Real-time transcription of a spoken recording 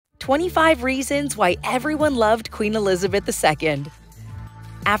25 Reasons Why Everyone Loved Queen Elizabeth II.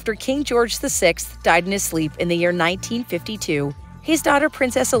 After King George VI died in his sleep in the year 1952, his daughter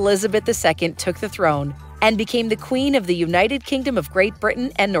Princess Elizabeth II took the throne and became the Queen of the United Kingdom of Great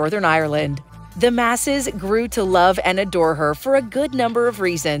Britain and Northern Ireland. The masses grew to love and adore her for a good number of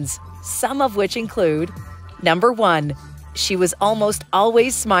reasons, some of which include: Number 1. She was almost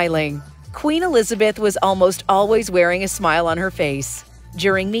always smiling. Queen Elizabeth was almost always wearing a smile on her face.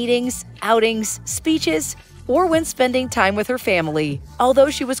 During meetings, outings, speeches, or when spending time with her family, although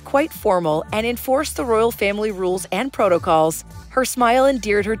she was quite formal and enforced the royal family rules and protocols, her smile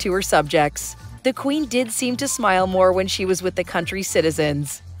endeared her to her subjects. The Queen did seem to smile more when she was with the country's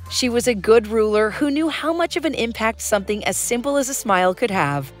citizens. She was a good ruler who knew how much of an impact something as simple as a smile could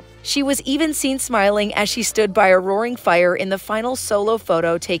have. She was even seen smiling as she stood by a roaring fire in the final solo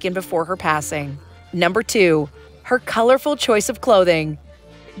photo taken before her passing. Number 2. Her colorful choice of clothing.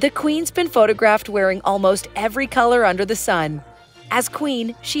 The Queen's been photographed wearing almost every color under the sun. As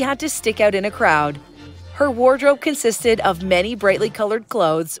Queen, she had to stick out in a crowd. Her wardrobe consisted of many brightly colored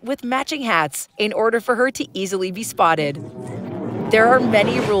clothes with matching hats in order for her to easily be spotted. There are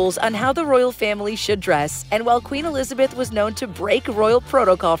many rules on how the royal family should dress, and while Queen Elizabeth was known to break royal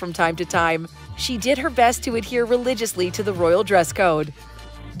protocol from time to time, she did her best to adhere religiously to the royal dress code.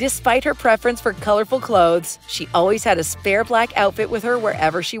 Despite her preference for colorful clothes, she always had a spare black outfit with her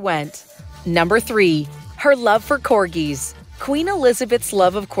wherever she went. Number 3. Her love for corgis. Queen Elizabeth's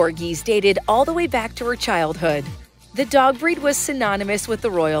love of corgis dated all the way back to her childhood. The dog breed was synonymous with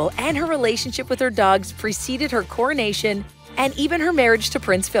the royal, and her relationship with her dogs preceded her coronation and even her marriage to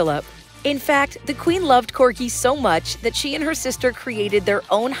Prince Philip. In fact, the Queen loved corgis so much that she and her sister created their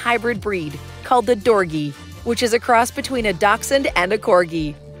own hybrid breed called the Dorgi, which is a cross between a dachshund and a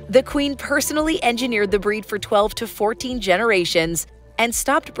corgi. The Queen personally engineered the breed for 12 to 14 generations and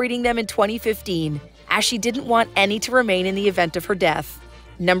stopped breeding them in 2015, as she didn't want any to remain in the event of her death.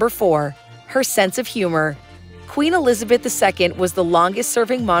 Number 4. Her sense of humor. Queen Elizabeth II was the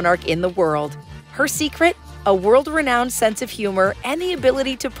longest-serving monarch in the world. Her secret? A world-renowned sense of humor and the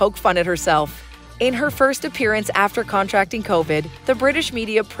ability to poke fun at herself. In her first appearance after contracting COVID, the British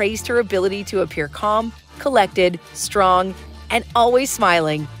media praised her ability to appear calm, collected, strong, and always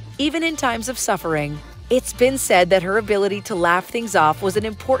smiling, even in times of suffering. It's been said that her ability to laugh things off was an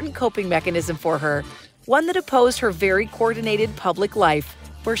important coping mechanism for her, one that opposed her very coordinated public life,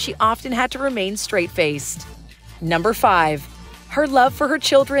 where she often had to remain straight-faced. Number 5. Her love for her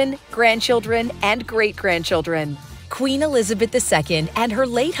children, grandchildren, and great-grandchildren. Queen Elizabeth II and her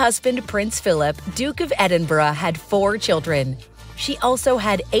late husband Prince Philip, Duke of Edinburgh, had 4 children. She also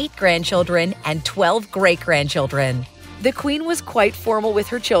had 8 grandchildren and 12 great-grandchildren. The Queen was quite formal with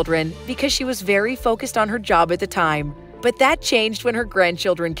her children because she was very focused on her job at the time, but that changed when her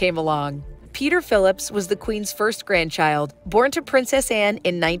grandchildren came along. Peter Phillips was the Queen's first grandchild, born to Princess Anne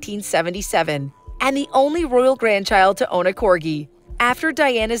in 1977, and the only royal grandchild to own a corgi. After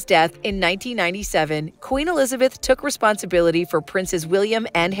Diana's death in 1997, Queen Elizabeth took responsibility for Princes William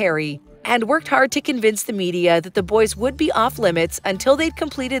and Harry and worked hard to convince the media that the boys would be off limits until they'd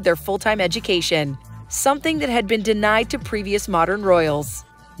completed their full-time education, something that had been denied to previous modern royals.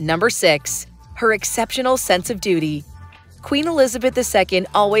 Number 6. Her exceptional sense of duty. Queen Elizabeth II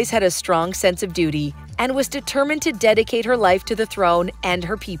always had a strong sense of duty and was determined to dedicate her life to the throne and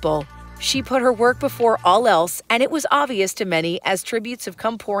her people. She put her work before all else, and it was obvious to many as tributes have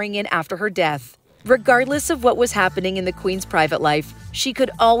come pouring in after her death. Regardless of what was happening in the Queen's private life, she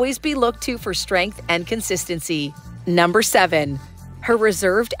could always be looked to for strength and consistency. Number 7. Her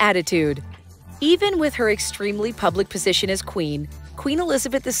reserved attitude. Even with her extremely public position as Queen, Queen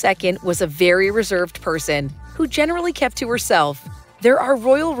Elizabeth II was a very reserved person who generally kept to herself. There are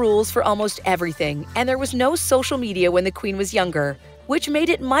royal rules for almost everything, and there was no social media when the Queen was younger, which made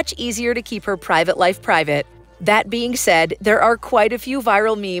it much easier to keep her private life private. That being said, there are quite a few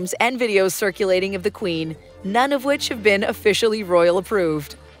viral memes and videos circulating of the Queen, none of which have been officially royal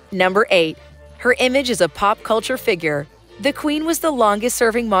approved. Number 8. Her image as a pop culture figure. The Queen was the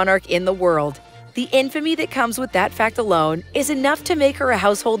longest-serving monarch in the world. The infamy that comes with that fact alone is enough to make her a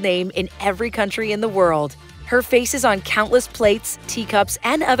household name in every country in the world. Her face is on countless plates, teacups,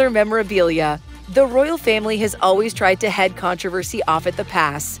 and other memorabilia. The royal family has always tried to head controversy off at the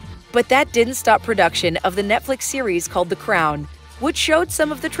pass, but that didn't stop production of the Netflix series called The Crown, which showed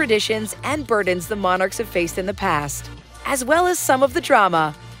some of the traditions and burdens the monarchs have faced in the past, as well as some of the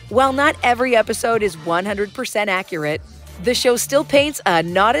drama. While not every episode is 100% accurate, the show still paints a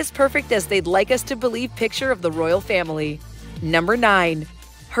not as perfect as they'd like us to believe picture of the royal family. Number 9.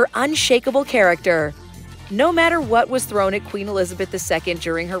 Her unshakable character. No matter what was thrown at Queen Elizabeth II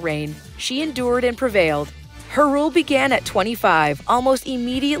during her reign, she endured and prevailed. Her rule began at 25, almost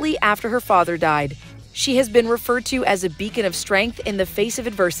immediately after her father died. She has been referred to as a beacon of strength in the face of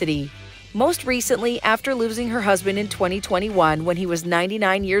adversity. Most recently, after losing her husband in 2021 when he was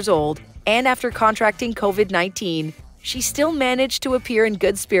 99 years old, and after contracting COVID-19, she still managed to appear in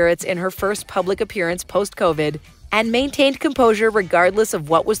good spirits in her first public appearance post-COVID and maintained composure regardless of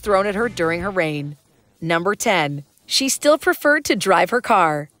what was thrown at her during her reign. Number 10. She still preferred to drive her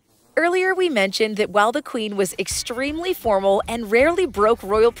car. Earlier, we mentioned that while the Queen was extremely formal and rarely broke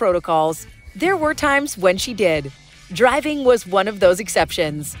royal protocols, there were times when she did. Driving was one of those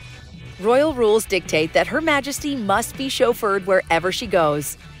exceptions. Royal rules dictate that Her Majesty must be chauffeured wherever she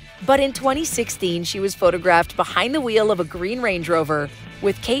goes. But in 2016, she was photographed behind the wheel of a green Range Rover,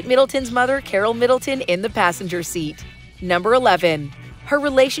 with Kate Middleton's mother, Carol Middleton, in the passenger seat. Number 11. Her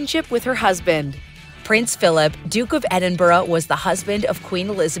relationship with her husband. Prince Philip, Duke of Edinburgh, was the husband of Queen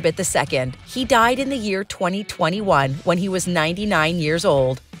Elizabeth II. He died in the year 2021 when he was 99 years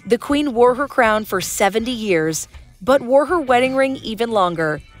old. The Queen wore her crown for 70 years, but wore her wedding ring even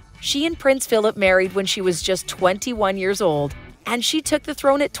longer. She and Prince Philip married when she was just 21 years old, and she took the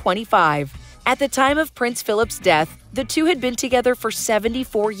throne at 25. At the time of Prince Philip's death, the two had been together for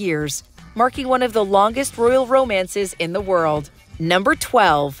 74 years, marking one of the longest royal romances in the world. Number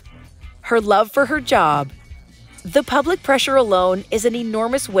 12. Her love for her job. The public pressure alone is an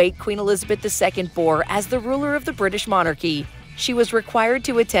enormous weight Queen Elizabeth II bore as the ruler of the British monarchy. She was required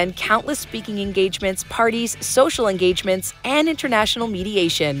to attend countless speaking engagements, parties, social engagements, and international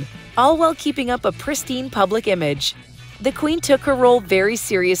mediation, all while keeping up a pristine public image. The Queen took her role very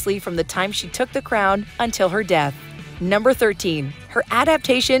seriously from the time she took the crown until her death. Number 13. Her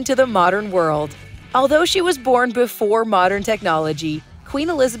adaptation to the modern world. Although she was born before modern technology, Queen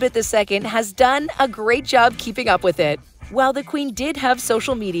Elizabeth II has done a great job keeping up with it. While the Queen did have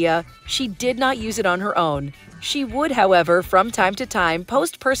social media, she did not use it on her own. She would, however, from time to time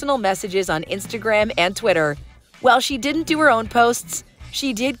post personal messages on Instagram and Twitter. While she didn't do her own posts,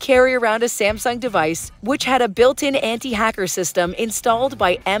 she did carry around a Samsung device, which had a built-in anti-hacker system installed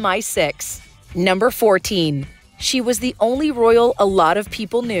by MI6. Number 14. She was the only royal a lot of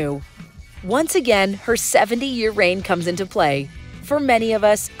people knew. Once again, her 70-year reign comes into play. For many of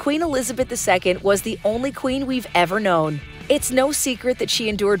us, Queen Elizabeth II was the only queen we've ever known. It's no secret that she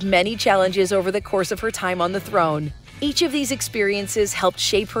endured many challenges over the course of her time on the throne. Each of these experiences helped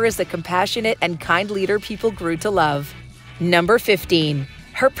shape her as the compassionate and kind leader people grew to love. Number 15.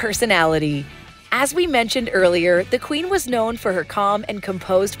 Her personality. As we mentioned earlier, the Queen was known for her calm and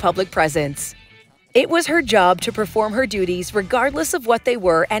composed public presence. It was her job to perform her duties regardless of what they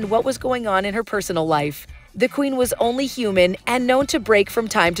were and what was going on in her personal life. The Queen was only human and known to break from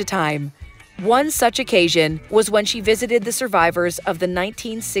time to time. One such occasion was when she visited the survivors of the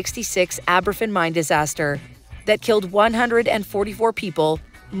 1966 Aberfan mine disaster that killed 144 people,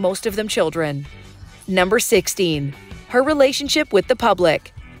 most of them children. Number 16. Her relationship with the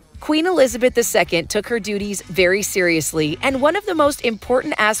public. Queen Elizabeth II took her duties very seriously, and one of the most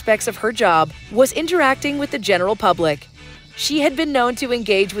important aspects of her job was interacting with the general public. She had been known to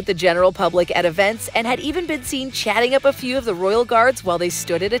engage with the general public at events and had even been seen chatting up a few of the royal guards while they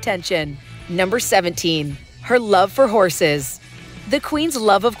stood at attention. Number 17. Her love for horses. The Queen's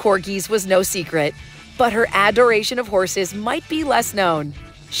love of corgis was no secret, but her adoration of horses might be less known.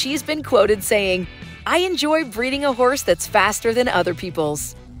 She's been quoted saying, "I enjoy breeding a horse that's faster than other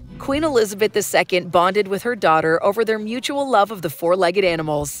people's." Queen Elizabeth II bonded with her daughter over their mutual love of the four-legged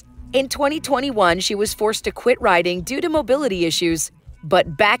animals. In 2021, she was forced to quit riding due to mobility issues,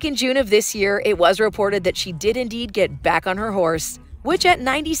 but back in June of this year, it was reported that she did indeed get back on her horse, which at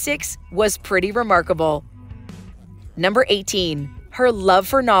 96 was pretty remarkable. Number 18. Her love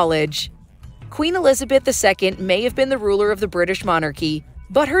for knowledge. Queen Elizabeth II may have been the ruler of the British monarchy,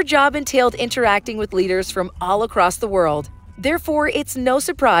 but her job entailed interacting with leaders from all across the world. Therefore, it's no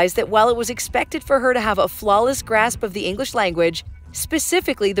surprise that while it was expected for her to have a flawless grasp of the English language,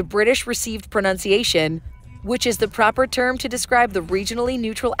 specifically the British received pronunciation, which is the proper term to describe the regionally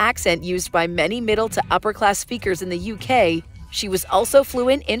neutral accent used by many middle to upper-class speakers in the UK, she was also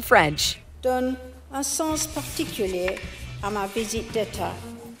fluent in French. Donne un sens particulier à ma visite d'État.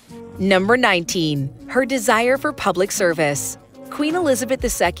 Number 19. Her desire for public service. Queen Elizabeth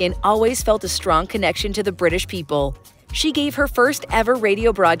II always felt a strong connection to the British people. She gave her first ever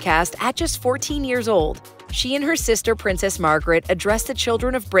radio broadcast at just 14 years old. She and her sister, Princess Margaret, addressed the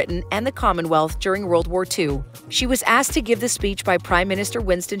children of Britain and the Commonwealth during World War II. She was asked to give the speech by Prime Minister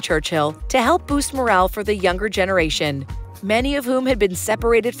Winston Churchill to help boost morale for the younger generation, many of whom had been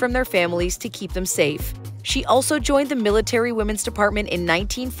separated from their families to keep them safe. She also joined the Military Women's Department in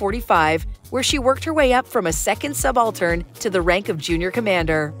 1945, where she worked her way up from a second subaltern to the rank of junior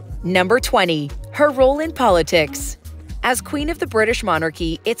commander. Number 20. Her role in politics. As Queen of the British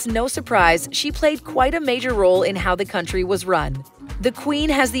monarchy, it's no surprise she played quite a major role in how the country was run. The Queen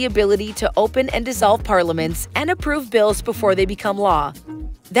has the ability to open and dissolve parliaments and approve bills before they become law.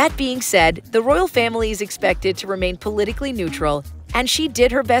 That being said, the royal family is expected to remain politically neutral, and she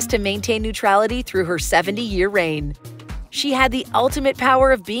did her best to maintain neutrality through her 70-year reign. She had the ultimate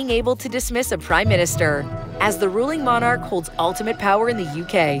power of being able to dismiss a prime minister, as the ruling monarch holds ultimate power in the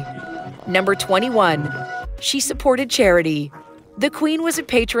UK. Number 21. She supported charity. The Queen was a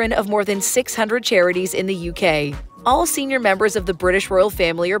patron of more than 600 charities in the UK. All senior members of the British royal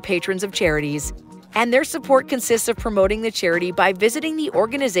family are patrons of charities, and their support consists of promoting the charity by visiting the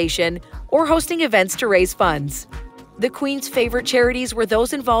organization or hosting events to raise funds. The Queen's favorite charities were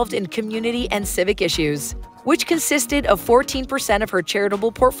those involved in community and civic issues, which consisted of 14% of her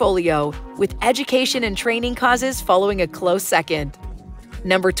charitable portfolio, with education and training causes following a close second.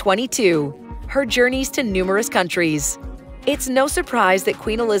 Number 22. Her journeys to numerous countries. It's no surprise that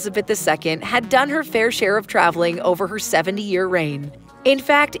Queen Elizabeth II had done her fair share of traveling over her 70-year reign. In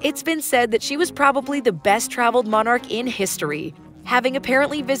fact, it's been said that she was probably the best-traveled monarch in history, having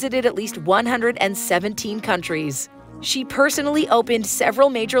apparently visited at least 117 countries. She personally opened several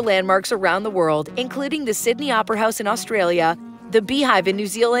major landmarks around the world, including the Sydney Opera House in Australia, the Beehive in New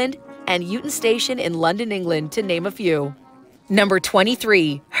Zealand, and Euston Station in London, England, to name a few. Number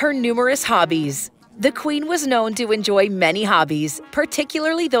 23. Her numerous hobbies. The Queen was known to enjoy many hobbies,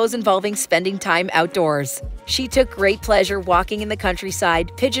 particularly those involving spending time outdoors. She took great pleasure walking in the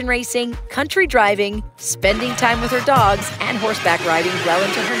countryside, pigeon racing, country driving, spending time with her dogs, and horseback riding well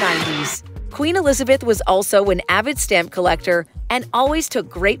into her 90s. Queen Elizabeth was also an avid stamp collector and always took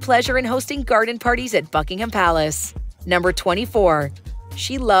great pleasure in hosting garden parties at Buckingham Palace. Number 24.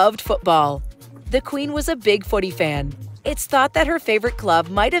 She loved football. The Queen was a big footy fan. It's thought that her favorite club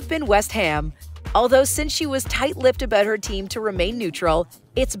might have been West Ham. Although since she was tight-lipped about her team to remain neutral,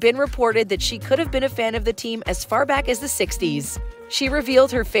 it's been reported that she could have been a fan of the team as far back as the 60s. She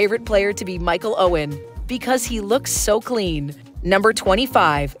revealed her favorite player to be Michael Owen, because he looks so clean. Number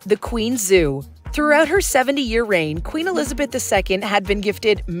 25. The Queen's Zoo. Throughout her 70-year reign, Queen Elizabeth II had been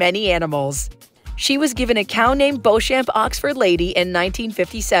gifted many animals. She was given a cow named Beauchamp Oxford Lady in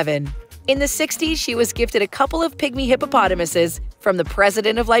 1957. In the 60s, she was gifted a couple of pygmy hippopotamuses from the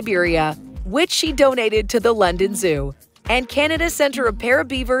President of Liberia, which she donated to the London Zoo. And Canada sent her a pair of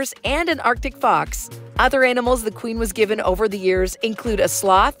beavers and an Arctic fox. Other animals the Queen was given over the years include a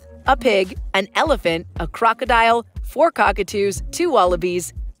sloth, a pig, an elephant, a crocodile, 4 cockatoos, 2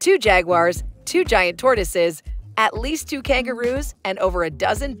 wallabies, 2 jaguars, 2 giant tortoises, at least 2 kangaroos, and over a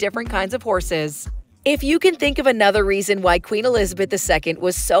dozen different kinds of horses. If you can think of another reason why Queen Elizabeth II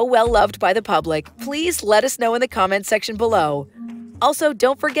was so well loved by the public, please let us know in the comments section below. Also,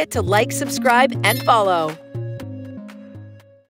 don't forget to like, subscribe, and follow.